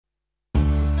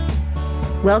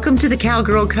Welcome to the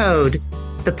Cowgirl Code,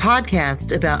 the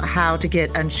podcast about how to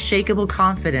get unshakable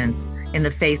confidence in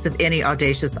the face of any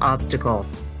audacious obstacle.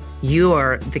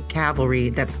 You're the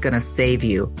cavalry that's going to save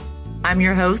you. I'm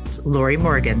your host, Lori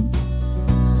Morgan.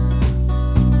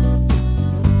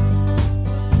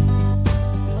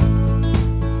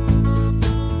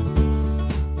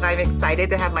 I'm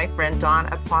excited to have my friend Dawn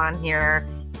Apuan here.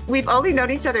 We've only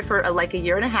known each other for like a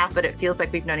year and a half, but it feels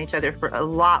like we've known each other for a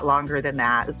lot longer than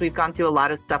that, as we've gone through a lot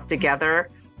of stuff together.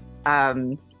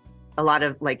 A lot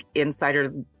of like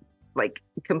insider, like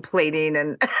complaining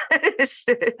and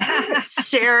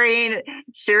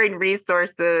sharing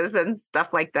resources and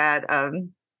stuff like that.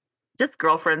 Just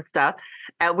girlfriend stuff.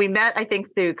 We met, I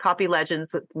think, through Copy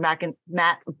Legends with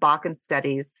Matt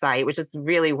Bockenstedt's site, which is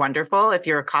really wonderful. If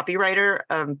you're a copywriter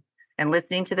and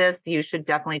listening to this, you should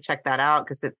definitely check that out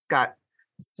because it's got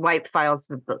swipe files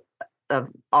of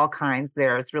all kinds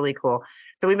there. It's really cool.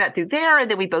 So we met through there,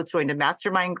 and then we both joined a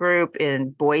mastermind group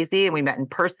in Boise, and we met in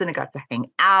person and got to hang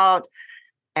out.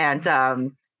 And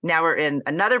now we're in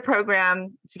another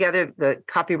program together, the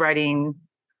Copywriting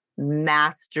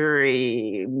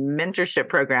Mastery Mentorship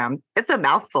Program. It's a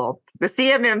mouthful, the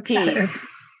CMMP.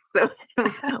 So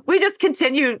we just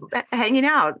continue hanging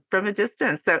out from a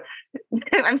distance. So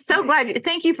I'm so glad.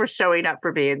 Thank you for showing up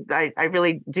for me. I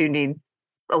really do need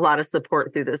a lot of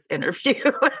support through this interview.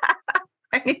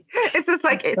 I mean, it's just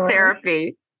like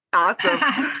therapy. Awesome.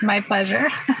 It's my pleasure.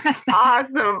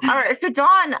 Awesome. All right. So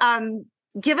Dawn,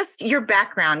 give us your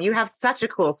background. You have such a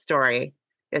cool story.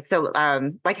 So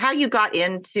like how you got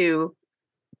into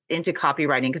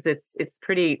copywriting, because it's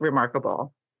pretty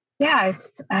remarkable. Yeah,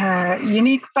 it's a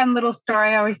unique, fun little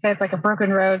story. I always say it's like a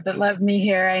broken road that led me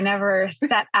here. I never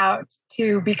set out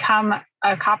to become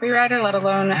a copywriter, let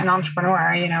alone an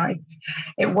entrepreneur. You know,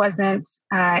 it wasn't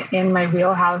in my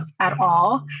wheelhouse at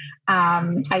all.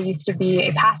 I used to be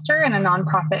a pastor and a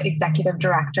nonprofit executive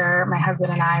director. My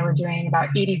husband and I were doing about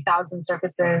 80,000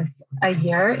 services a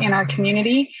year in our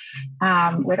community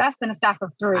with us and a staff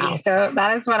of 3. Wow. So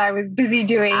that is what I was busy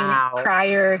doing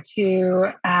prior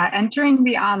to entering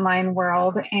the online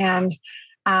world. And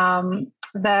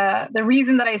the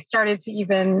reason that I started to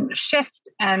even shift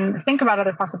and think about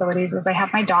other possibilities was I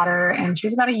had my daughter, and she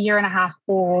was about a year and a half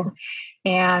old,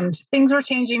 and things were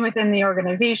changing within the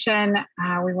organization.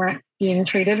 We weren't being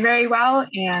treated very well,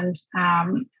 and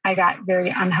I got very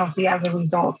unhealthy as a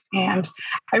result. And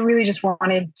I really just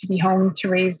wanted to be home to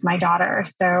raise my daughter.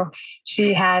 So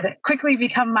she had quickly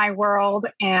become my world,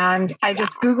 and I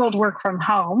just Googled work from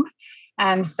home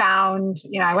and found,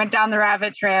 I went down the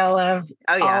rabbit trail of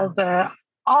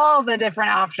all the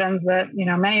different options that,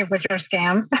 many of which are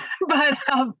scams, but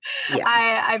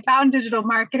I found digital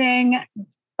marketing,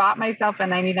 bought myself a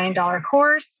 $99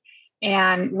 course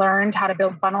and learned how to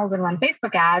build funnels and run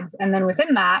Facebook ads. And then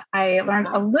within that, I learned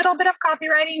a little bit of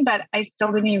copywriting, but I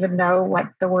still didn't even know what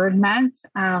the word meant.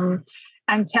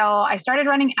 Until I started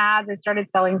running ads, I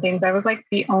started selling things. I was like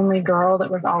the only girl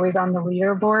that was always on the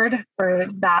leaderboard for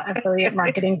that affiliate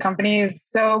marketing company. Is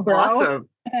so gross. Awesome.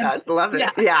 That's love it.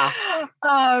 Yeah.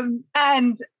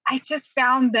 And I just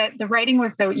found that the writing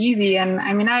was so easy. And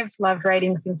I mean, I've loved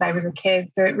writing since I was a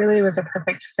kid. So it really was a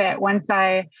perfect fit. Once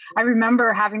I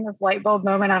remember having this light bulb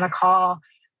moment on a call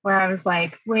where I was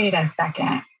like, wait a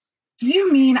second. Do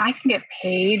you mean I can get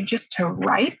paid just to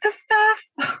write the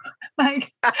stuff?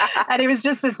 And it was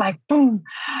just this like, boom,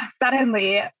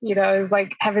 suddenly, it was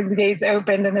like heaven's gates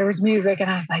opened and there was music. And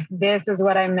I was like, this is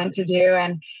what I'm meant to do.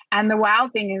 And the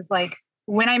wild thing is like,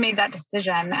 when I made that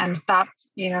decision and stopped,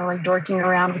 like dorking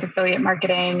around with affiliate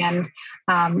marketing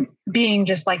and being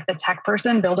just like the tech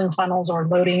person building funnels or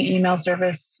loading email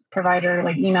service provider,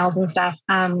 like emails and stuff,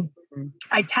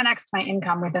 I 10x'd my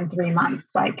income within 3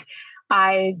 months. Like,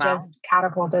 I just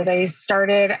catapulted. I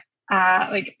started,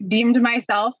 deemed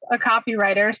myself a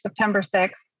copywriter September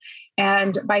 6th.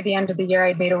 And by the end of the year,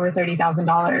 I'd made over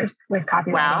 $30,000 with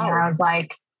copywriting. Wow. And I was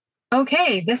like,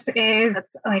 okay, this is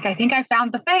I think I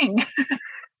found the thing.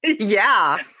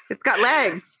 Yeah. It's got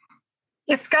legs.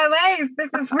 It's got legs.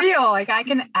 This is real. Like I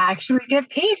can actually get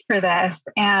paid for this.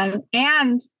 And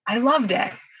I loved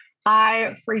it.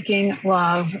 I freaking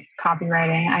love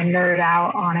copywriting. I nerd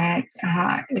out on it.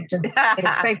 It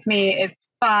excites me. It's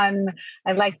fun.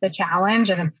 I like the challenge,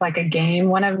 and it's like a game.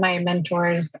 One of my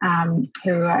mentors,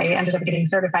 who I ended up getting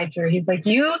certified through, he's like,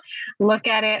 you look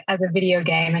at it as a video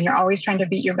game and you're always trying to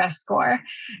beat your best score.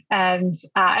 And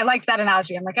I liked that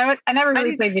analogy. I'm like, I never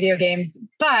really played video games,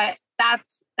 but that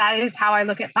is how I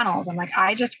look at funnels. I'm like,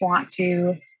 I just want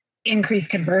to increase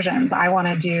conversions. I want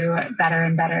to do better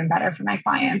and better and better for my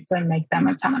clients and make them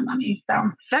a ton of money.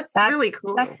 So That's really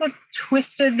cool. That's the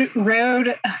twisted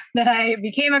road that I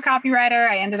became a copywriter.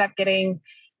 I ended up being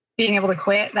able to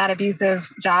quit that abusive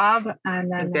job.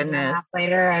 And then a year and a half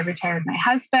later, I retired my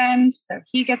husband. So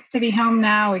he gets to be home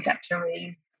now. We got to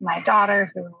raise my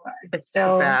daughter, who is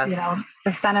still,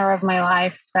 the center of my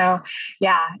life. So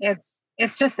yeah,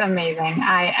 it's just amazing.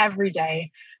 Every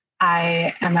day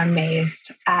I am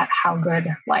amazed at how good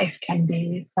life can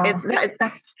be. So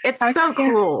it's so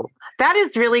cool. That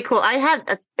is really cool. I had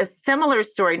a similar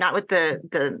story, not with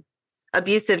the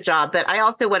abusive job, but I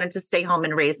also wanted to stay home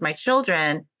and raise my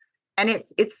children. And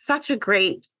it's such a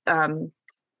great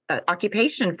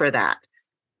occupation for that,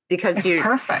 because you're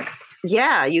perfect.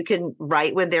 Yeah, you can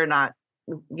write when they're not,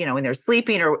 when they're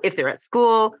sleeping, or if they're at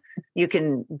school, you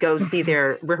can go see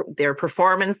their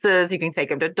performances. You can take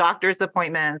them to doctor's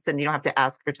appointments, and you don't have to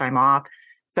ask for time off.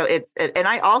 So and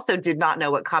I also did not know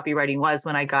what copywriting was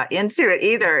when I got into it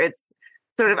either. It's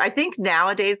sort of, I think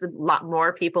nowadays a lot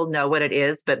more people know what it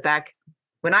is, but back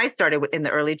when I started in the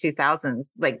early 2000s,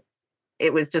 like,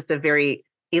 it was just a very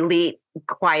elite,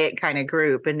 quiet kind of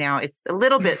group. And now it's a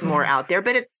little bit more out there,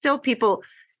 but it's still people.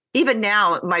 Even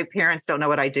now, my parents don't know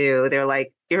what I do. They're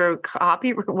like, "You're a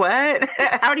copy? What?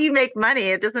 How do you make money?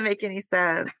 It doesn't make any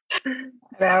sense."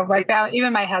 No,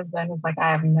 even my husband is like,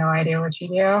 "I have no idea what you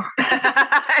do."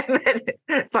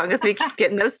 As long as we keep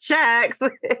getting those checks,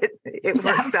 it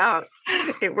works out.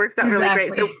 It works out really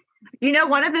great. So,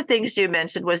 one of the things you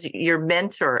mentioned was your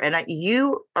mentor, and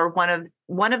you are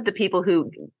one of the people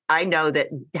who I know that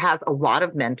has a lot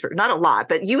of not a lot,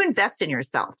 but you invest in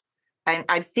yourself.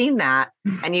 I've seen that,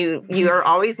 and you are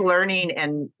always learning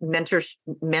and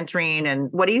mentoring.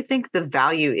 And what do you think the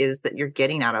value is that you're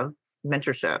getting out of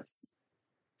mentorships?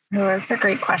 Oh, that's a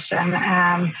great question.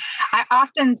 I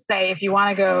often say, if you want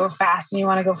to go fast and you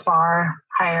want to go far,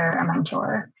 hire a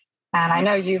mentor. And I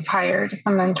know you've hired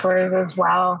some mentors as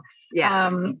well. Yeah.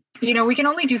 We can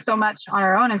only do so much on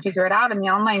our own and figure it out in the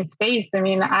online space. I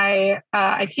mean, I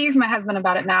tease my husband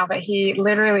about it now, but he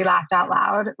literally laughed out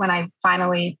loud when I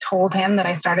finally told him that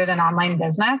I started an online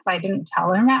business. I didn't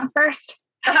tell him at first.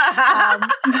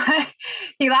 But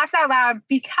he laughed out loud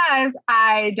because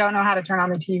I don't know how to turn on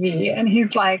the TV. And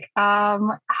he's like,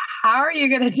 how are you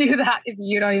going to do that if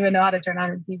you don't even know how to turn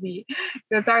on the TV?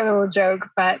 So it's our little joke,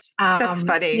 but that's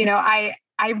funny.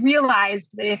 I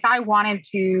realized that if I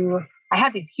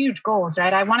had these huge goals,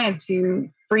 right? I wanted to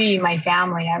free my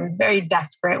family. I was very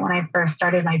desperate when I first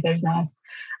started my business.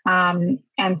 And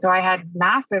so I had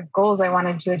massive goals I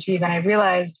wanted to achieve. And I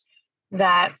realized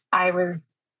that I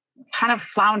was kind of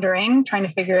floundering, trying to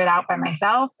figure it out by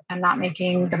myself and not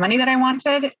making the money that I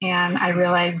wanted. And I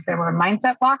realized there were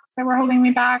mindset blocks that were holding me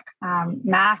back,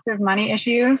 massive money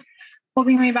issues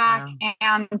holding me back,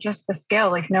 and just the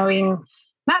skill, like knowing,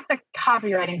 not the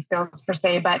copywriting skills per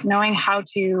se, but knowing how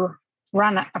to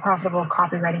run a profitable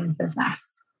copywriting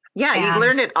business. Yeah, you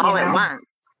learn it all at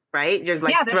once, right? You're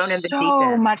like thrown in the deep end.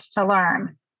 There's so much to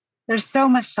learn. There's so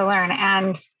much to learn.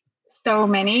 And so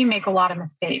many make a lot of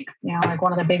mistakes. Like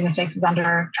one of the big mistakes is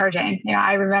undercharging.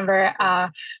 I remember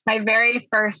my very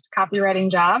first copywriting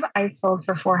job, I sold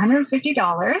for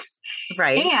 $450.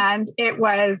 Right. And it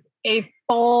was a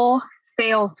full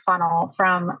sales funnel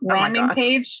from landing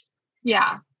page.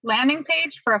 Yeah. Landing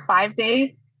page for a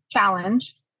 5-day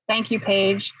challenge, thank you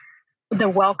page, the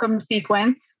welcome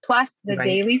sequence, plus the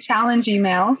daily challenge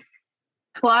emails,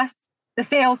 plus the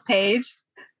sales page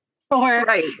for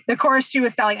the course she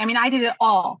was selling. I mean, I did it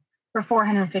all for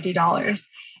 $450.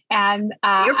 And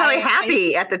you're probably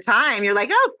happy at the time. You're like,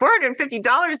 oh,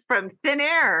 $450 from thin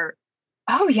air.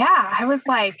 Oh yeah. I was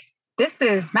like, this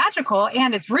is magical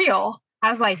and it's real. I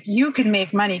was like, you can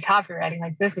make money copywriting.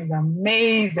 Like, this is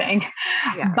amazing.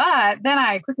 Yeah. But then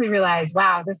I quickly realized,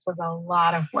 wow, this was a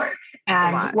lot of work.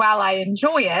 And while I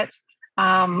enjoy it,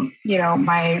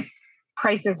 my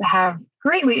prices have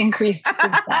greatly increased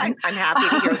since then. I'm happy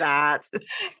to hear that.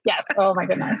 Yes. Oh my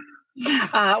goodness.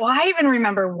 Well, I even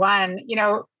remember one,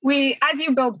 as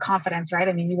you build confidence, right?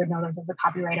 I mean, you would know this as a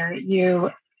copywriter, you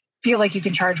feel like you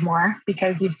can charge more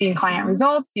because you've seen client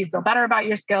results, you feel better about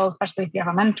your skills, especially if you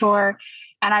have a mentor.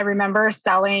 And I remember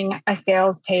selling a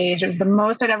sales page. It was the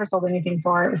most I'd ever sold anything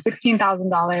for. It was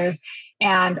 $16,000.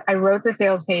 And I wrote the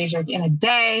sales page in a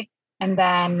day. And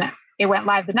then it went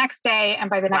live the next day. And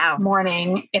by the next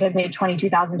morning, it had made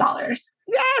 $22,000.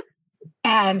 Yes.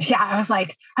 And I was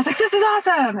like, this is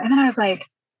awesome. And then I was like,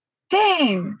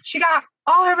 dang, she got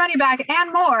all her money back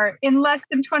and more in less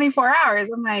than 24 hours.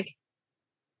 I'm like,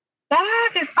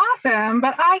 that is awesome,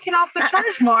 but I can also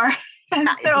charge more. And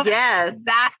so yes,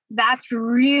 that's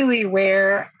really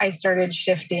where I started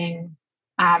shifting.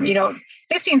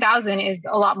 16,000 is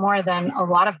a lot more than a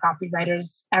lot of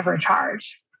copywriters ever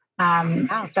charge,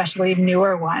 wow. especially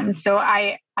newer ones. So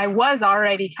I was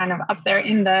already kind of up there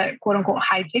in the quote unquote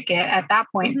high ticket at that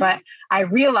point, but I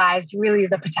realized really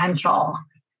the potential.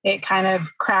 It kind of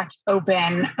cracked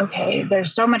open. Okay,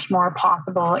 there's so much more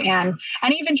possible. And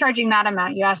even charging that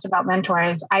amount, you asked about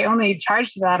mentors. I only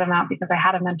charged that amount because I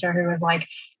had a mentor who was like,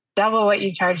 double what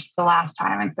you charged the last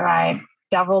time. And so I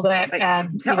doubled it, Like,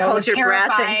 and hold your terrified.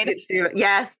 breath and do it.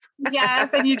 Yes. Yes.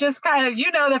 And you just kind of,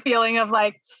 the feeling of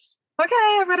like,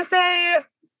 okay, I'm going to say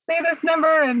this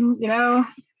number and,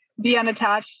 be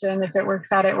unattached. And if it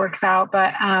works out, it works out.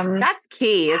 But that's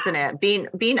key, isn't it?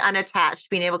 Being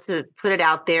unattached, being able to put it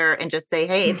out there and just say,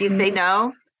 hey, if you say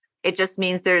no, it just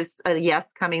means there's a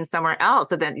yes coming somewhere else.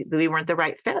 So then we weren't the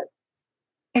right fit.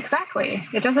 Exactly.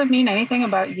 It doesn't mean anything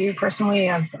about you personally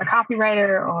as a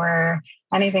copywriter or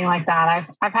anything like that.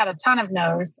 I've had a ton of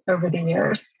no's over the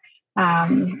years.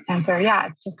 And so,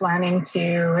 it's just learning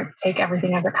to take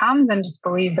everything as it comes and just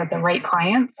believe that the right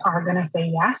clients are going to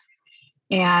say yes.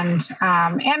 And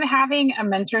having a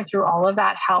mentor through all of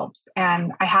that helps.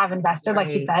 And I have invested,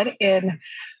 like you said, in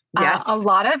a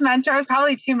lot of mentors,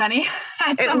 probably too many.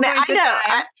 I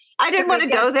know. I didn't want to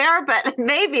go there, but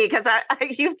maybe because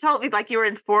you've told me like you were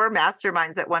in 4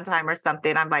 masterminds at one time or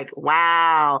something. I'm like,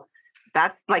 wow,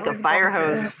 that's like a fire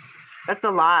hose. That's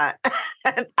a lot.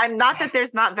 I'm not that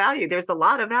there's not value. There's a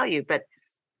lot of value, but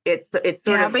it's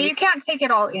sort of. But you can't take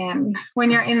it all in when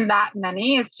you're in that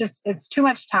many. It's too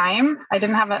much time. I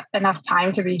didn't have enough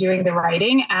time to be doing the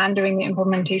writing and doing the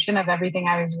implementation of everything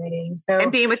I was reading. So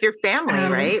and being with your family,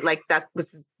 right? Like that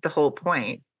was the whole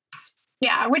point.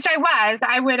 Yeah, which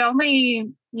I would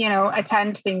only,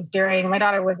 attend things during, my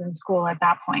daughter was in school at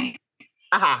that point.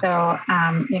 So,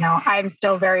 I'm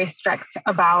still very strict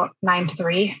about 9 to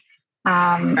 3.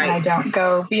 And I don't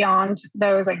go beyond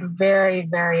those, like very,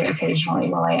 very occasionally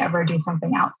will I ever do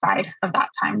something outside of that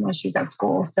time when she's at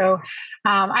school. So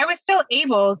I was still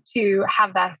able to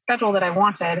have that schedule that I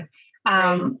wanted.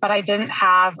 But I didn't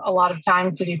have a lot of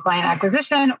time to do client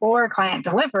acquisition or client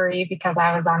delivery because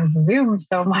I was on Zoom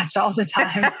so much all the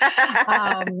time.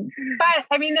 But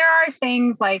I mean, there are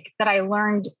things like that I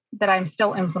learned that I'm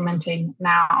still implementing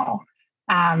now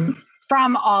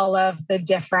from all of the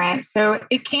different. So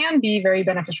it can be very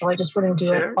beneficial. I just wouldn't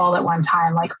do it all at one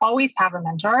time. Like always have a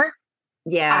mentor.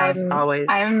 Yeah, always.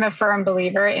 I'm a firm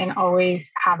believer in always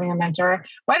having a mentor,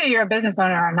 whether you're a business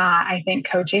owner or not. I think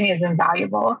coaching is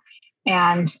invaluable.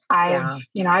 And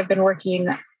I've been working,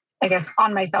 I guess,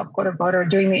 on myself, quote unquote, or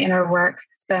doing the inner work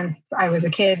since I was a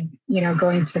kid,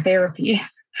 going to therapy.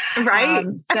 Right.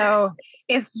 So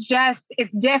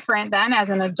it's different then as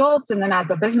an adult and then as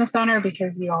a business owner,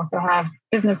 because you also have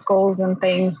business goals and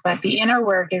things, but the inner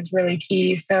work is really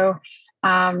key. So,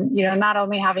 not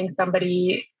only having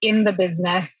somebody in the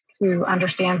business who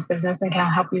understands business and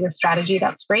can help you with strategy,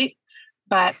 that's great.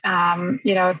 But,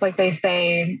 it's like they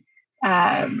say,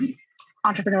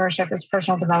 entrepreneurship is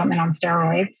personal development on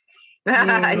steroids.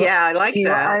 I like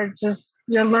that.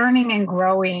 You're learning and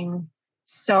growing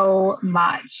so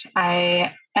much.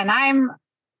 I'm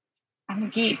a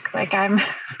geek. Like I'm the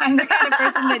kind of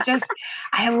person that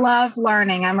I love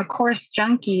learning. I'm a course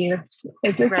junkie.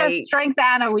 It's a strength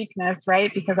and a weakness,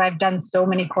 right? Because I've done so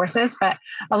many courses, but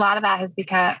a lot of that is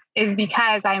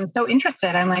because I'm so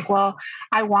interested. I'm like, well,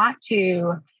 I want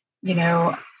to,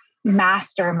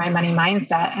 master my money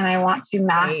mindset, and I want to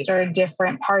master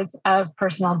different parts of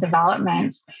personal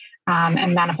development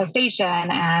and manifestation.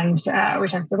 And we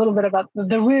talked a little bit about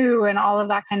the woo and all of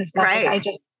that kind of stuff. Right. Like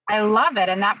I love it.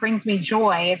 And that brings me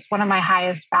joy. It's one of my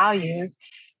highest values.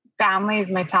 Family is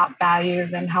my top value,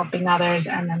 then helping others.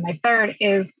 And then my third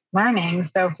is learning.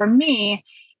 So for me,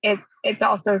 it's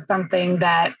also something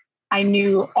that I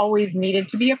knew always needed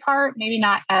to be a part, maybe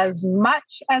not as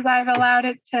much as I've allowed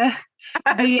it to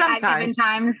be at given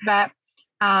times, but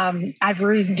I've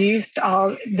reduced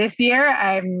all this year.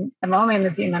 I'm only in the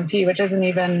CMMP, which isn't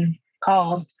even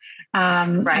calls.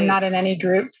 I'm not in any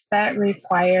groups that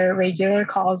require regular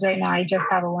calls right now. I just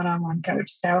have a one-on-one coach.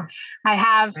 So I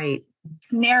have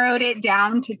narrowed it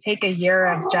down to take a year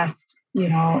of just,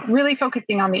 really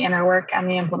focusing on the inner work and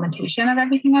the implementation of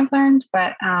everything I've learned.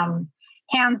 But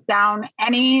hands down,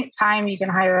 any time you can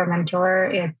hire a mentor,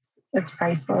 it's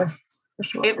priceless. For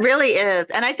sure. It really is.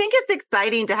 And I think it's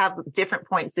exciting to have different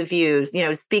points of view,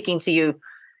 speaking to you,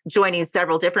 joining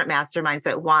several different masterminds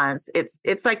at once.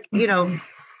 It's like,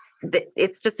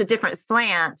 it's just a different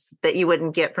slant that you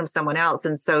wouldn't get from someone else.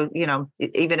 And so,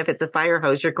 even if it's a fire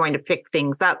hose, you're going to pick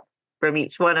things up from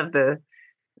each one of the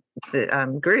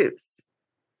groups.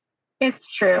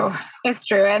 It's true. It's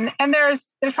true. And there's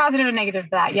positive and negative to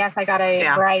that. Yes, I got a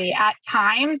variety. At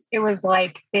times it was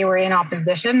like they were in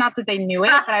opposition. Not that they knew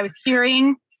it, but I was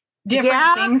hearing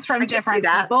different things from different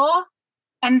people.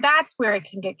 And that's where it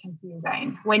can get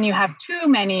confusing when you have too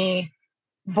many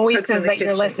voices that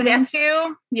you're listening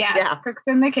to. Yes, cooks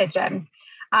in the kitchen.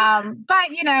 But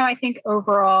I think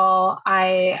overall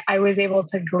I was able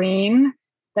to glean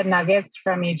the nuggets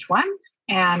from each one.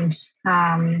 And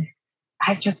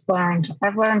I've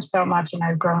learned so much, and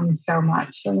I've grown so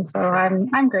much. And so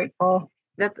I'm grateful.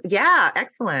 That's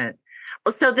excellent.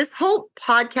 Well, so this whole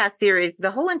podcast series,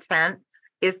 the whole intent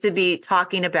is to be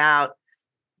talking about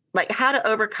like how to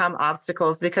overcome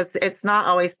obstacles, because it's not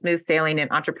always smooth sailing in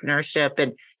entrepreneurship.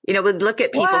 And, we look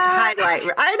at people's highlight.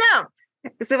 I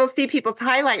know. So we'll see people's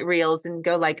highlight reels and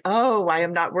go like, oh, I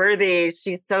am not worthy.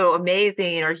 She's so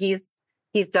amazing. Or he's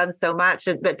done so much.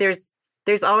 But there's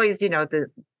always,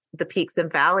 the peaks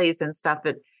and valleys and stuff.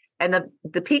 And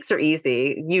the peaks are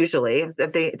easy, usually.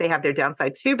 They have their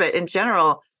downside too. But in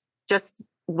general, just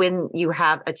when you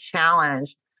have a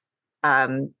challenge,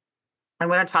 I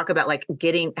want to talk about like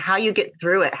how you get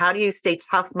through it. How do you stay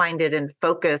tough-minded and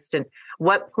focused, and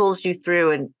what pulls you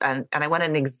through? And I want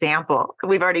an example.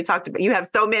 We've already talked about, you have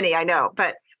so many, I know,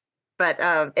 but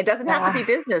it doesn't have to be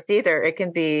business either. It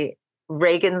can be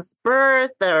Reagan's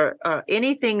birth or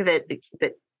anything that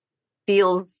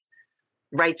feels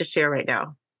right to share right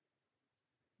now.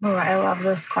 Oh, I love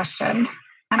this question.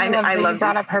 And I love that you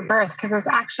brought up her birth, because it's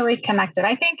actually connected.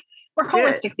 I think we're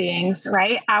holistic beings,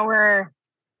 right?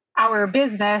 Our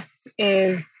business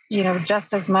is,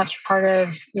 just as much part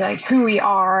of like who we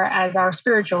are as our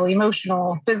spiritual,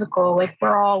 emotional, physical, like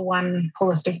we're all one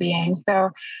holistic being. So,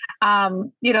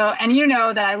 and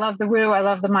that I love the woo, I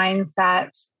love the mindset.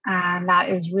 And that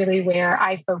is really where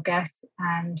I focus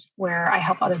and where I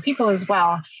help other people as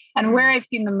well. And where I've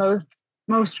seen the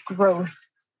most growth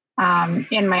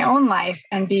in my own life,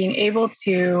 and being able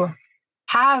to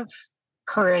have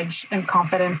courage and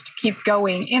confidence to keep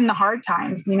going in the hard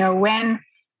times. When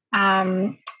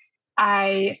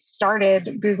I started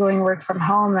Googling work from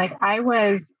home, like I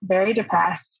was very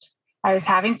depressed. I was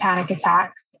having panic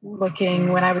attacks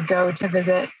when I would go to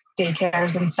visit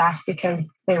daycares and stuff,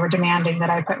 because they were demanding that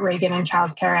I put Reagan in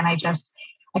childcare, and I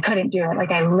couldn't do it.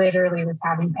 Like I literally was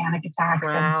having panic attacks.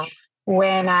 Wow. And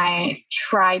when I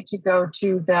tried to go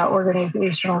to the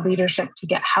organizational leadership to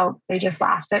get help, they just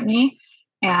laughed at me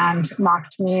and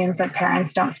mocked me and said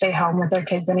parents don't stay home with their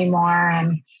kids anymore.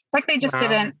 And it's like they just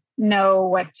didn't know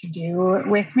what to do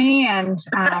with me. And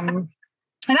and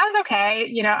that was okay.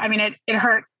 It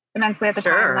hurt immensely at the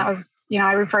time. That was,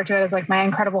 I refer to it as like my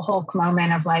Incredible Hulk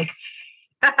moment of like,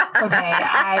 okay,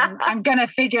 I'm gonna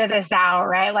figure this out,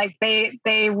 right? Like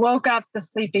they woke up the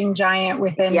sleeping giant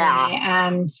within me,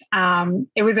 and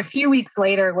it was a few weeks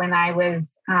later when I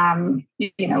was,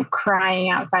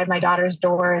 crying outside my daughter's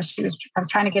door. I was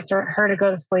trying to get her to go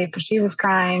to sleep because she was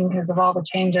crying because of all the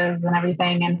changes and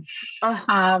everything. And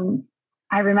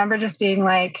I remember just being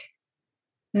like,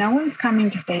 no one's coming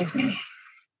to save me,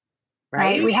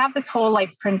 right? We have this whole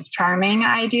like Prince Charming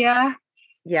idea.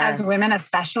 Yes. As women,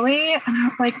 especially. And I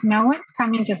was like, no one's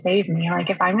coming to save me.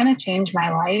 Like, if I'm going to change my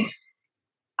life,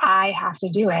 I have to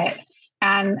do it.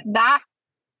 And that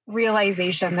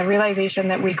realization, the realization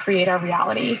that we create our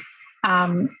reality,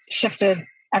 shifted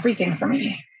everything for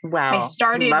me. Wow. I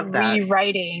started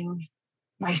rewriting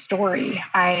my story.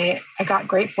 I got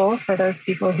grateful for those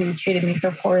people who treated me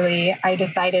so poorly. I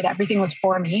decided everything was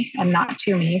for me and not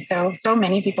to me. So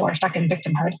many people are stuck in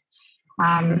victimhood.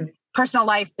 Personal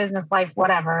life, business life,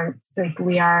 whatever. It's like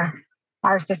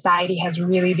our society has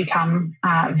really become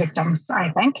victims, I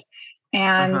think.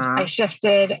 And I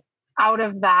shifted out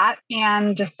of that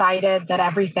and decided that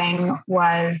everything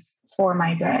was for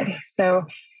my good. So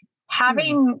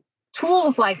having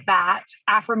tools like that,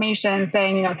 affirmation,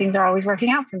 saying, things are always working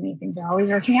out for me. Things are always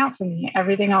working out for me.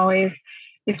 Everything always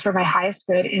is for my highest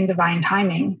good in divine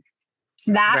timing.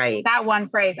 That one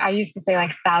phrase I used to say like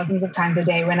thousands of times a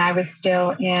day when I was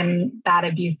still in that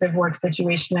abusive work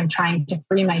situation and trying to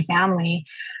free my family.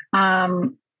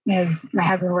 As my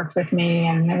husband worked with me,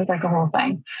 and it was like a whole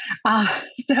thing.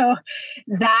 So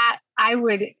that I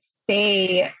would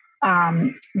say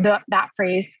that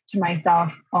phrase to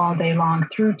myself all day long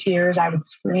through tears. I would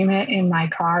scream it in my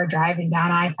car driving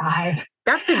down I-5.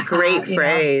 That's a great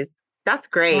phrase. That's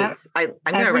great. Yep.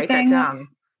 I'm going to write that down.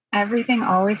 Everything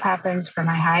always happens for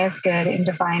my highest good in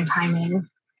divine timing.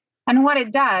 And what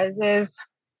it does is,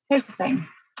 here's the thing.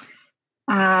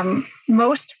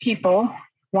 Most people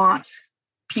want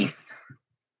peace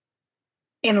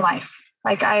in life.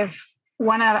 Like I've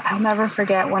I'll never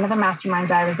forget one of the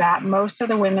masterminds I was at. Most of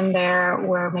the women there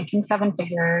were making seven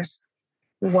figures.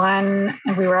 And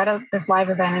we were at this live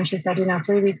event, and she said,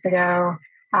 3 weeks ago,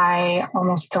 I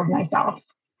almost killed myself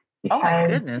Oh my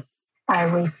because goodness. I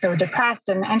was so depressed.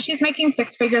 And she's making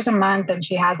six figures a month, and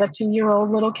she has a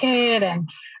 2-year-old little kid. And,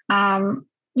 on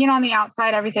the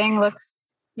outside, everything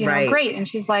looks, Right. great. And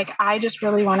she's like, I just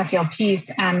really want to feel peace.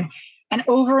 And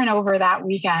over that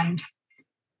weekend,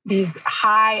 these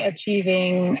high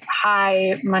achieving,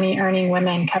 high money earning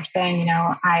women kept saying,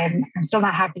 I'm still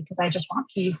not happy because I just want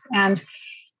peace. And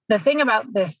the thing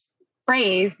about this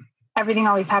phrase, everything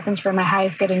always happens for my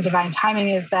highest good and divine timing,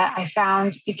 is that I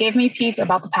found it gave me peace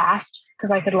about the past because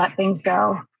I could let things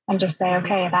go and just say,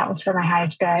 okay, that was for my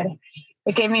highest good.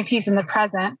 It gave me peace in the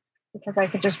present because I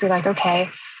could just be like, okay,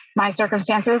 my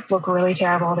circumstances look really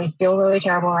terrible. They feel really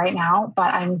terrible right now,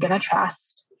 but I'm going to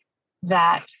trust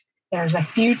that there's a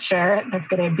future that's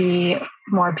going to be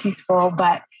more peaceful.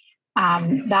 But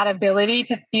that ability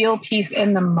to feel peace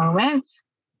in the moment,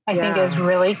 I think, is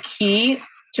really key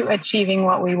to achieving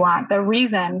what we want. The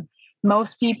reason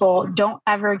most people don't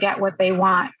ever get what they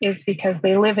want is because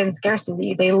they live in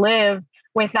scarcity. They live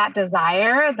with that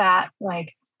desire that,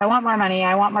 like, I want more money,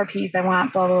 I want more peace, I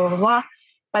want blah, blah, blah, blah.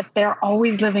 But they're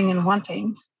always living in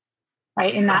wanting,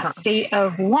 right? In that state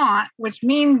of want, which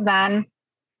means then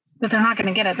that they're not going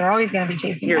to get it. They're always going to be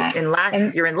chasing You're it. in lack.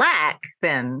 You're in lack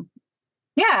then.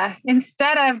 Yeah.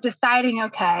 Instead of deciding,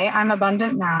 okay, I'm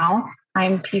abundant now,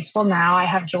 I'm peaceful now, I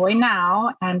have joy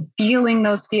now, and feeling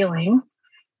those feelings.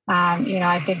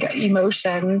 I think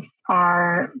emotions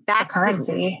are the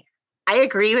currency. I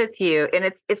agree with you. And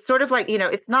it's sort of like,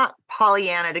 it's not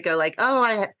Pollyanna to go like,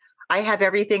 oh, I have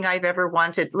everything I've ever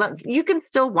wanted. You can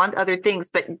still want other things,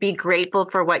 but be grateful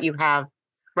for what you have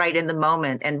right in the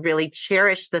moment and really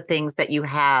cherish the things that you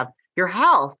have. Your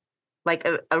health, like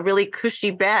a really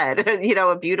cushy bed,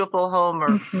 a beautiful home,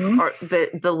 or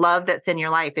the love that's in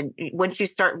your life. And once you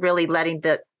start really letting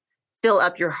that fill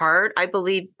up your heart, I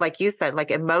believe, like you said,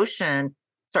 like emotion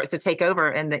starts to take over,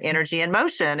 and the energy and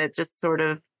motion, it just sort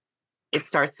of, it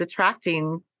starts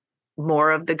attracting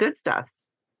more of the good stuff.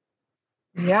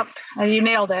 Yep. You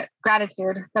nailed it.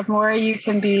 Gratitude. The more you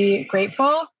can be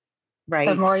grateful, right,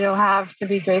 the more you'll have to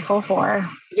be grateful for.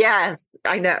 Yes,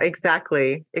 I know.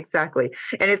 Exactly. And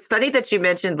it's funny that you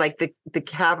mentioned like the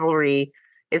cavalry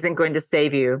isn't going to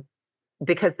save you,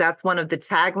 because that's one of the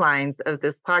taglines of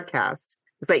this podcast.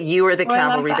 It's like, you are the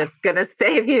cavalry that's going to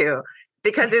save you,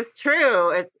 because it's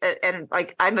true. And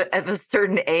like, I'm of a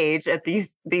certain age at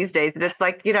these days. And it's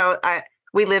like,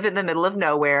 we live in the middle of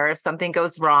nowhere. If something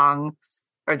goes wrong,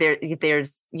 or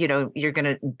there's, you're going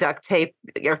to duct tape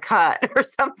your cut or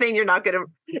something. You're not going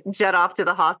to jet off to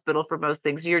the hospital for most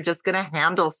things. You're just going to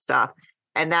handle stuff.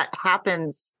 And that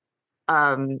happens.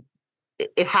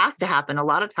 It has to happen a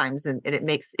lot of times. And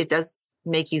it does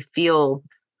make you feel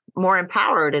more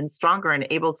empowered and stronger and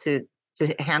able to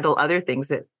handle other things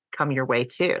that come your way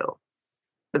too.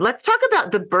 But let's talk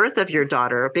about the birth of your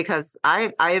daughter, because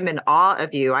I am in awe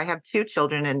of you. I have 2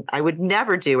 children and I would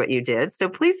never do what you did. So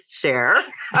please share.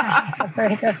 The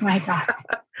birth of my daughter.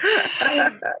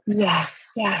 Yes.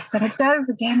 And it does,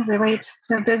 again, relate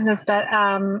to business. But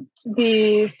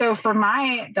so for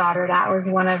my daughter, that was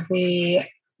one of the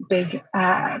big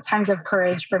times of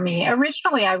courage for me.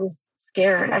 Originally, I was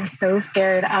scared. I was so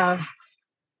scared of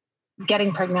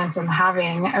getting pregnant and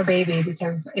having a baby,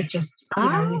 because it just,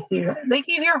 you see, like,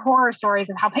 you hear horror stories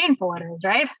of how painful it is,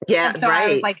 right? Yeah, so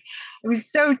right. I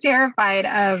was so terrified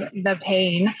of the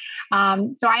pain.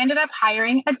 So I ended up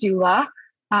hiring a doula,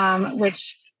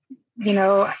 which,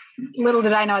 little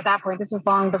did I know at that point, this was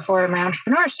long before my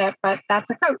entrepreneurship, but that's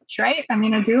a coach, right? I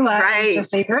mean, a doula is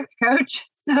just a birth coach.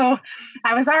 So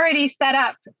I was already set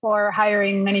up for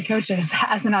hiring many coaches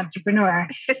as an entrepreneur.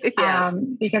 Yes.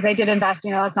 Because I did invest,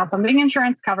 it's not something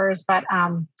insurance covers, but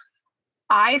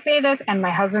I say this, and my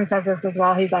husband says this as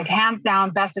well. He's like, hands down,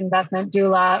 best investment,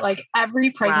 doula. Like, every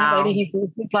pregnant lady he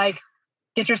sees, he's like,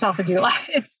 get yourself a doula.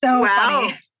 It's so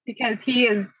funny, because he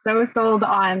is so sold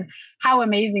on how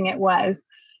amazing it was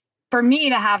for me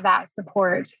to have that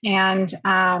support. And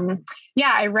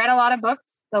I read a lot of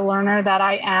books, the learner that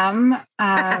I am,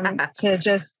 to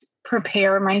just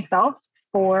prepare myself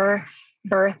for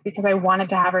birth, because I wanted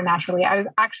to have her naturally. I was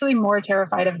actually more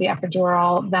terrified of the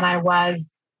epidural than I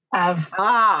was of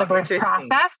the birth process.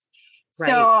 Right.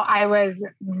 So I was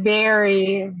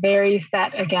very, very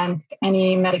set against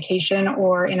any medication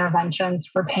or interventions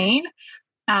for pain.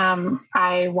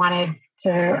 I wanted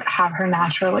to have her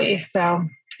naturally. So,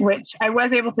 which I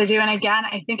was able to do. And again,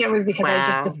 I think it was because I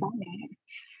just decided.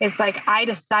 It's like, I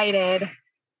decided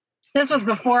this was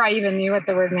before I even knew what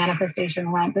the word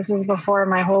manifestation meant. This was before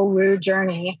my whole woo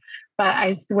journey. But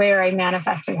I swear I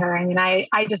manifested her. I mean, I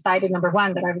decided, number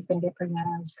one, that I was going to get pregnant.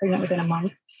 I was pregnant within a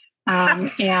month.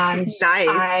 And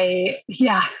Nice.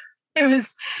 yeah, it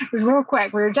was real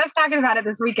quick. We were just talking about it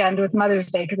this weekend with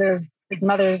Mother's Day, because it was like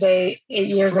Mother's Day 8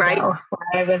 years Right. ago,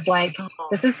 where I was like, Oh,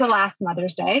 this is the last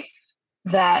Mother's Day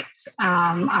that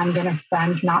I'm going to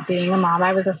spend not being a mom.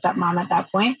 I was a stepmom at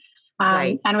that point.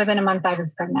 right. And within a month, I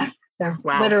was pregnant. So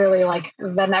Wow. literally, like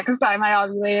the next time I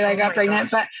ovulated, I Oh got my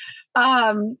pregnant. gosh.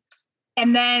 But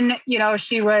and then,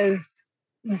 she was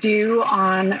due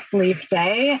on leap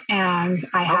day, and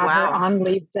I Oh, had her wow. on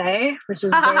leap day, which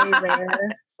is very rare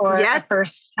for a Yes.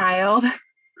 first child. So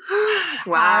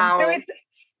Wow. it's,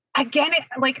 again,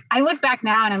 like I look back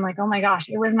now and I'm like, oh my gosh,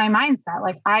 it was my mindset.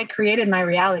 Like I created my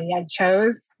reality. I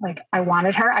chose, like, I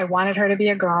wanted her to be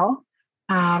a girl.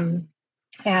 Um,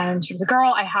 and she was a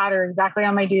girl. I had her exactly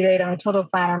on my due date. I'm a total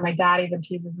planner. My dad even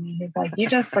teases me. He's like, you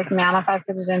just like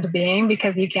manifested it into being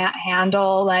because you can't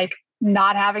handle like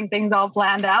not having things all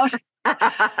planned out.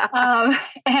 And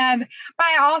but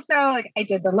I also, like, I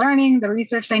did the learning, the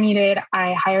research I needed.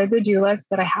 I hired the doula so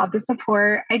that I had the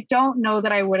support. I don't know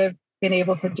that I would have been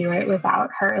able to do it without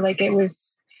her. Like it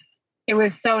was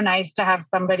so nice to have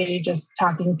somebody just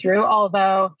talking through,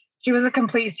 although she was a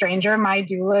complete stranger. My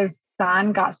doula's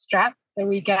son got strep the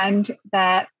weekend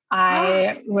that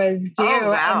I was Oh,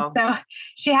 due. And wow. so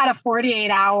she had a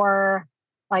 48-hour,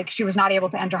 like, she was not able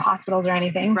to enter hospitals or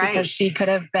anything because Right. she could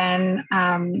have been,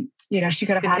 she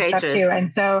could have had strep too. And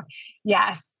Contagious. so,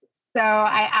 yes. So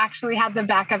I actually had the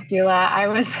backup doula. I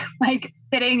was like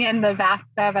sitting in the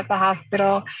bathtub at the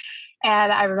hospital.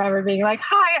 And I remember being like,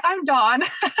 hi, I'm Dawn.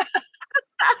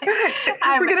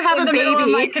 I'm We're going to have in a the middle of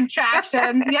my baby.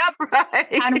 contractions. Yep.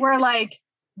 And Right. we're like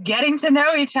getting to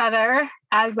know each other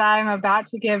as I'm about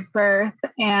to give birth.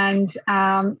 And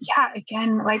yeah,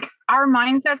 again, like our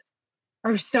mindsets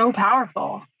are so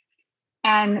powerful.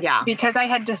 And Yeah. because I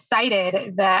had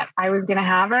decided that I was going to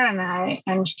have her,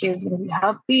 and she was going to be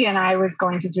healthy, and I was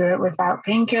going to do it without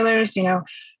painkillers,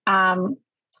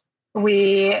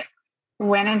 we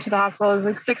went into the hospital. It was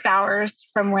like 6 hours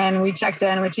from when we checked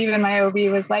in, which even my OB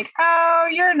was like, oh,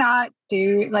 you're not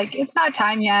due. Like, it's not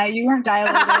time yet. You weren't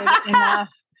dilated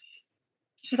enough.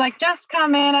 She's like, just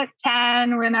come in at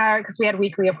 10 because we had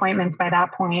weekly appointments by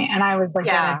that point. And I was like,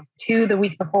 Yeah. at 2 the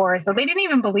week before. So they didn't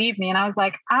even believe me. And I was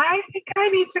like, I think I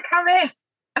need to come in.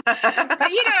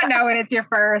 But you don't know when it's your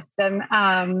first. And,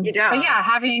 You but don't. yeah,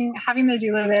 having the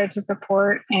doula there to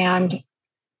support, and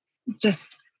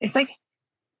just, it's like,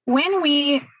 when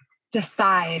we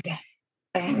decide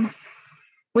things,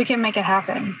 we can make it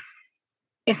happen.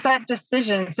 It's that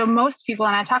decision. So most people,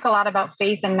 and I talk a lot about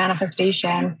faith and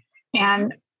manifestation,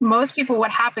 and most people,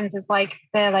 what happens is like,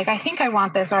 they're like, I think I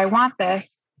want this, or I want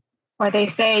this. Or they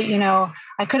say,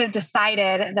 I could have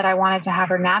decided that I wanted to have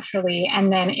her naturally.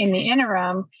 And then in the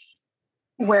interim,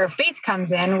 where faith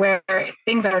comes in, where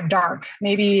things are dark,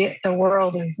 maybe the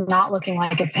world is not looking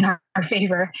like it's in our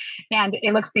favor, and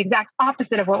it looks the exact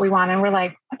opposite of what we want. And we're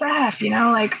like, what the F,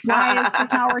 like, why is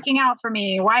this not working out for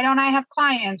me? Why don't I have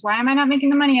clients? Why am I not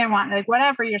making the money I want? Like,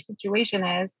 whatever your situation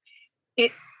is,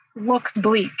 it looks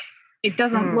bleak. It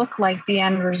doesn't look like the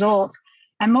end result.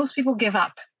 And most people give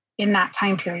up in that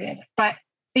time period, but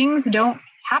things don't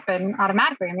happen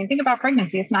automatically. I mean, think about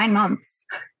pregnancy. It's 9 months.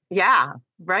 Yeah.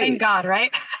 Right. Thank God,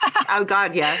 right? Oh,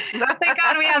 God, yes. Thank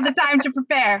God we have the time to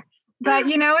prepare. But,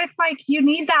 it's like you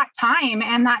need that time.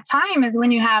 And that time is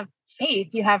when you have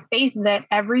faith. You have faith that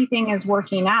everything is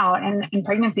working out. And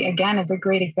pregnancy, again, is a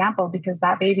great example, because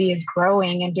that baby is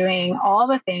growing and doing all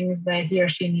the things that he or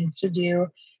she needs to do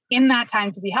in that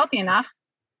time to be healthy enough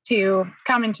to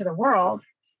come into the world.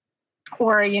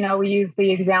 Or, we use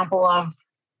the example of,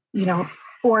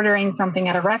 ordering something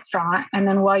at a restaurant. And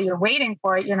then while you're waiting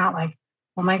for it, you're not like,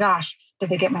 oh my gosh, did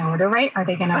they get my order right? Are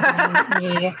they going to bring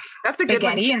me That's a good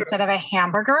one spaghetti too. instead of a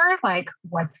hamburger? Like,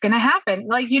 what's going to happen?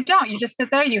 Like, you don't. You just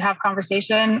sit there, you have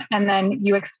conversation, and then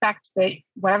you expect that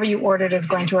whatever you ordered is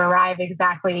going to arrive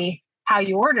exactly how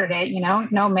you ordered it,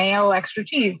 no mayo, extra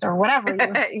cheese, or whatever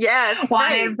you Yes.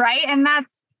 wanted, right? And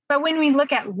but when we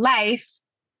look at life,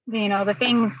 the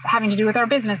things having to do with our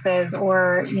businesses,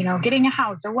 or, getting a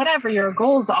house, or whatever your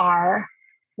goals are,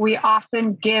 we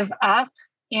often give up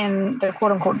in the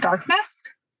quote unquote darkness,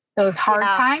 those hard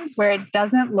times where it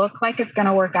doesn't look like it's going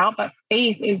to work out. But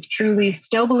faith is truly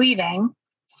still believing,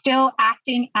 still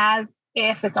acting as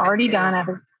if it's already done, if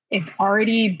it's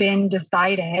already been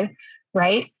decided,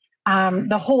 right?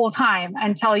 The whole time,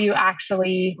 until you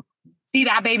actually see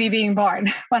that baby being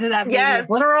born, whether that baby is Yes.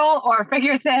 literal or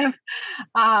figurative.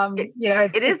 It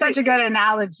is It's such a good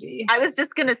analogy. I was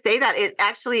just going to say that it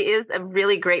actually is a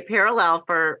really great parallel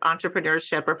for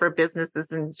entrepreneurship or for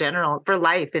businesses in general, for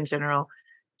life in general.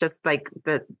 Just like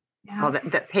that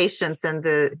patience and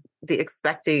the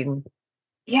expecting.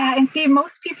 Yeah. And see,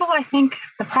 most people, I think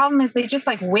the problem is they just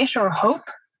like wish or hope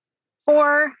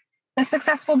for a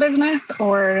successful business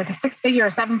or the 6-figure or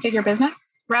 7-figure business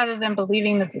rather than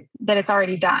believing that it's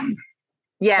already done.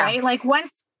 Yeah. Right. Like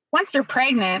once you're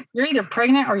pregnant, you're either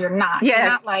pregnant or you're not.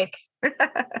 Yes.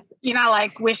 You're not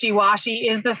like wishy-washy.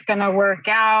 Is this going to work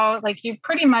out? Like you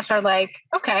pretty much are like,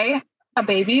 okay, a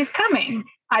baby is coming.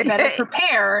 I better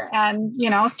prepare and,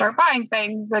 start buying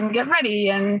things and get ready.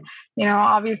 And,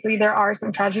 obviously there are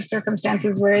some tragic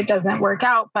circumstances where it doesn't work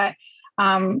out, but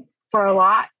for a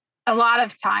lot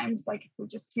of times, like if we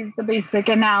just use the basic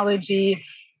analogy,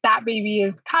 that baby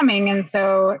is coming. And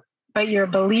so, but you're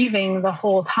believing the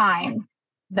whole time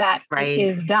that it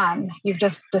is done. You've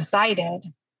just decided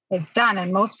it's done.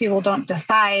 And most people don't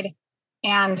decide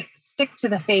and stick to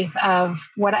the faith of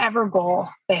whatever goal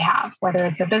they have, whether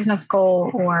it's a business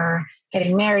goal or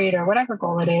getting married or whatever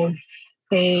goal it is.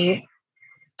 They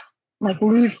like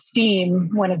lose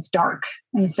steam when it's dark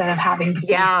instead of having the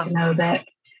faith to know that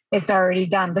it's already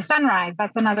done. The sunrise,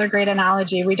 that's another great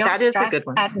analogy. We don't stress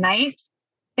at night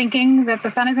thinking that the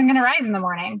sun isn't going to rise in the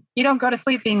morning. You don't go to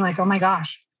sleep being like, oh my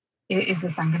gosh, is the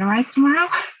sun going to rise tomorrow?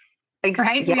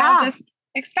 Right? Yeah. We all just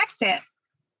expect it.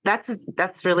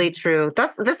 That's really true.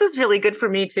 This is really good for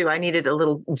me too. I needed a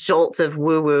little jolt of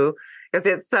woo woo because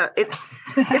it's all,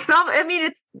 I mean,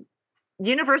 it's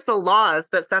universal laws,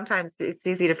 but sometimes it's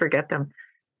easy to forget them.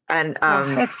 And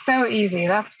it's so easy.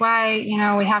 That's why,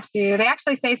 we have to, they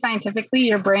actually say scientifically,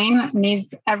 your brain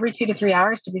needs every 2 to 3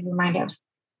 hours to be reminded.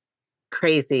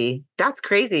 Crazy. That's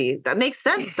crazy. That makes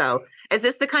sense though. Is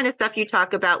this the kind of stuff you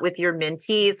talk about with your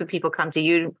mentees when people come to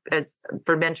you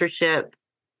for mentorship?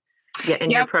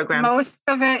 In your programs? Most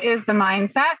of it is the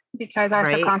mindset because our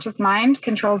subconscious mind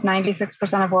controls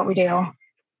 96% of what we do.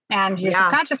 And your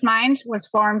subconscious mind was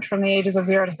formed from the ages of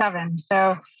 0 to 7.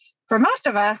 So for most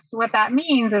of us, what that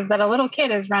means is that a little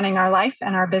kid is running our life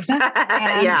and our business.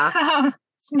 And it's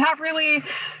not really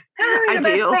the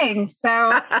best thing.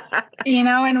 So,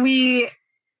 and we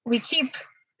keep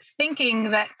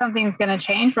thinking that something's going to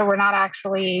change, but we're not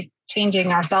actually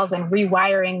changing ourselves and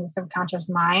rewiring the subconscious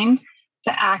mind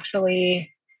to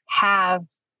actually have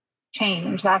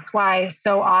change. That's why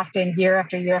so often year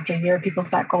after year after year, people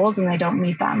set goals and they don't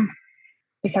meet them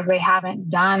because they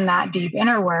haven't done that deep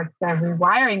inner work, the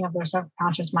rewiring of their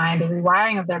subconscious mind, the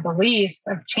rewiring of their beliefs,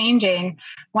 of changing.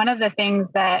 One of the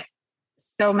things that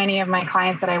so many of my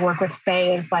clients that I work with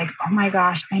say is like, oh my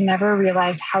gosh, I never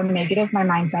realized how negative my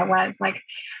mindset was. Like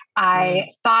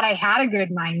I thought I had a good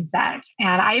mindset.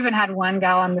 And I even had one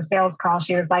gal on the sales call.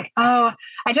 She was like, oh,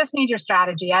 I just need your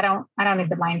strategy. I don't need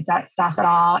the mindset stuff at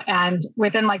all. And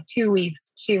within like 2 weeks,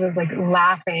 she was like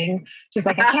laughing. She's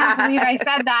like, I can't believe I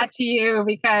said that to you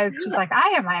because she's like,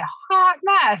 I am a hot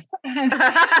mess.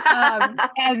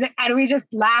 And we just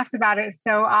laughed about it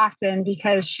so often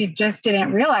because she just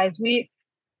didn't realize we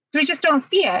just don't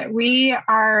see it. We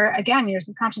are, again, your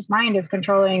subconscious mind is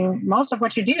controlling most of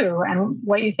what you do and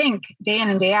what you think day in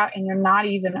and day out, and you're not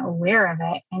even aware of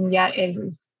it. And yet it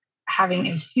is having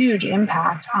a huge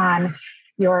impact on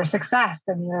your success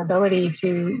and your ability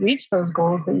to reach those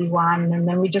goals that you want. And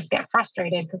then we just get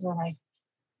frustrated because we're like,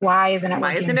 why isn't it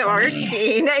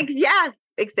working? Yes,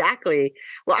 exactly.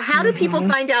 Well, how do people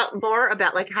find out more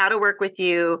about like how to work with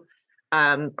you?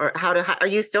 Or are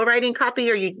you still writing copy?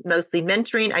 Or are you mostly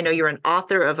mentoring? I know you're an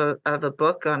author of a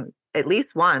book on at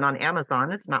least one on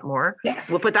Amazon, if not more. Yes.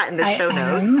 We'll put that in the show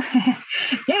notes.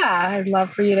 Yeah, I'd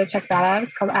love for you to check that out.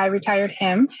 It's called I Retired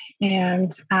Him.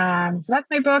 And so that's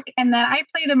my book. And then I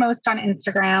play the most on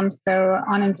Instagram. So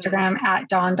on Instagram at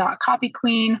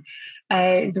dawn.copyqueen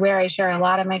is where I share a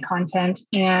lot of my content.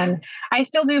 And I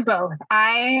still do both.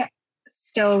 I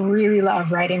still really love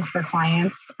writing for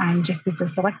clients. I'm just super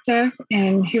selective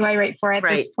in who I write for at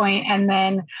this point. And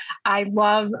then I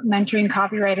love mentoring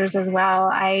copywriters as well.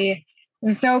 I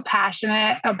am so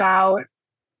passionate about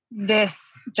this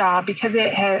job because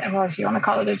it has, well, if you want to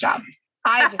call it a job,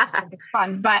 I just think it's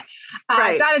fun, but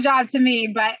it's not a job to me,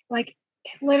 but like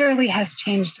it literally has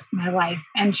changed my life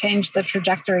and changed the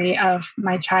trajectory of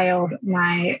my child,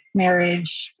 my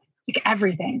marriage, like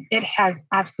everything. It has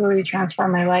absolutely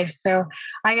transformed my life. So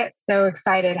I get so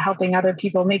excited helping other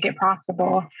people make it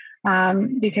profitable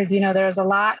because, there's a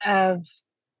lot of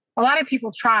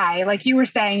people try, like you were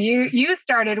saying, you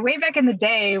started way back in the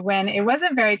day when it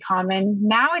wasn't very common.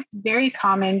 Now it's very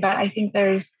common, but I think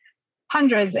there's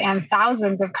hundreds and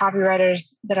thousands of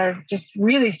copywriters that are just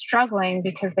really struggling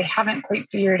because they haven't quite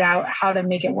figured out how to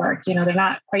make it work. They're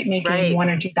not quite making $1,000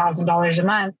 or $2,000 a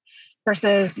month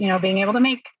versus, being able to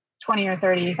make $20,000 or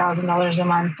 $30,000 a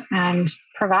month and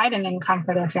provide an income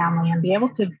for their family and be able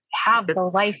to have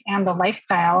the life and the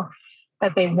lifestyle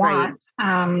that they want.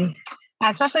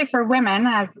 Especially for women,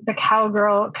 as the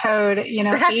cowgirl code,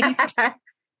 80%,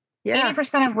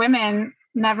 80% of women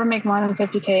never make more than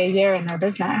 $50K a year in their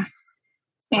business.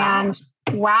 Wow. And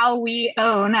while we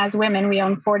own, as women, we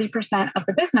own 40% of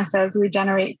the businesses, we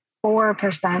generate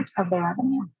 4% of the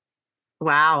revenue.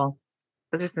 Wow.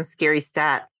 Those are some scary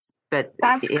stats, but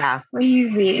that's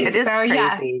crazy. It is crazy.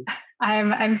 Yes,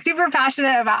 I'm super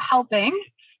passionate about helping,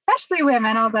 especially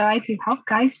women, although I do help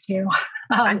guys too.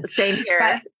 Same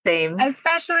here. Same.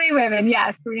 Especially women.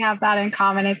 Yes, we have that in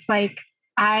common. It's like,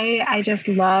 I just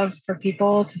love for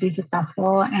people to be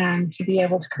successful and to be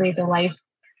able to create the life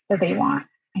that they want.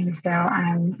 And so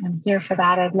I'm here for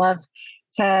that. I'd love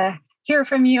to hear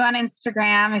from you on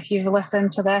Instagram if you've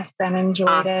listened to this and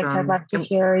enjoyed it. I'd love to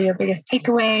hear your biggest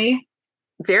takeaway.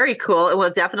 Very cool. And we'll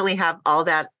definitely have all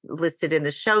that listed in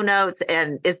the show notes.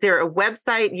 And is there a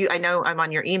website? I know I'm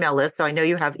on your email list, so I know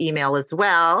you have email as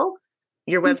well.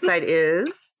 Your website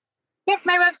is? Yep,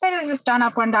 my website is just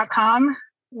dawnupone.com.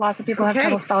 Lots of people have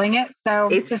trouble spelling it. So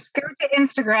just go to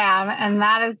Instagram, and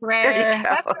that's where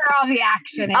all the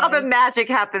action is. All the magic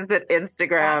happens at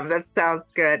Instagram. That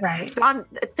sounds good. Right. Dawn,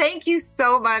 thank you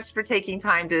so much for taking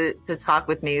time to talk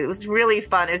with me. It was really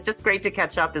fun. It's just great to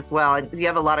catch up as well. And you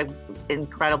have a lot of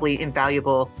incredibly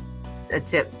invaluable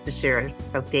tips to share.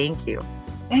 So thank you.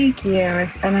 Thank you.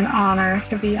 It's been an honor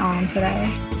to be on today.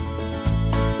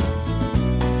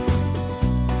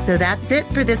 So that's it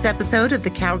for this episode of the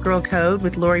Cowgirl Code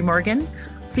with Lori Morgan.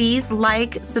 Please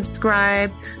like,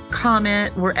 subscribe,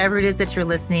 comment wherever it is that you're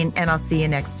listening, and I'll see you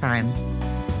next time.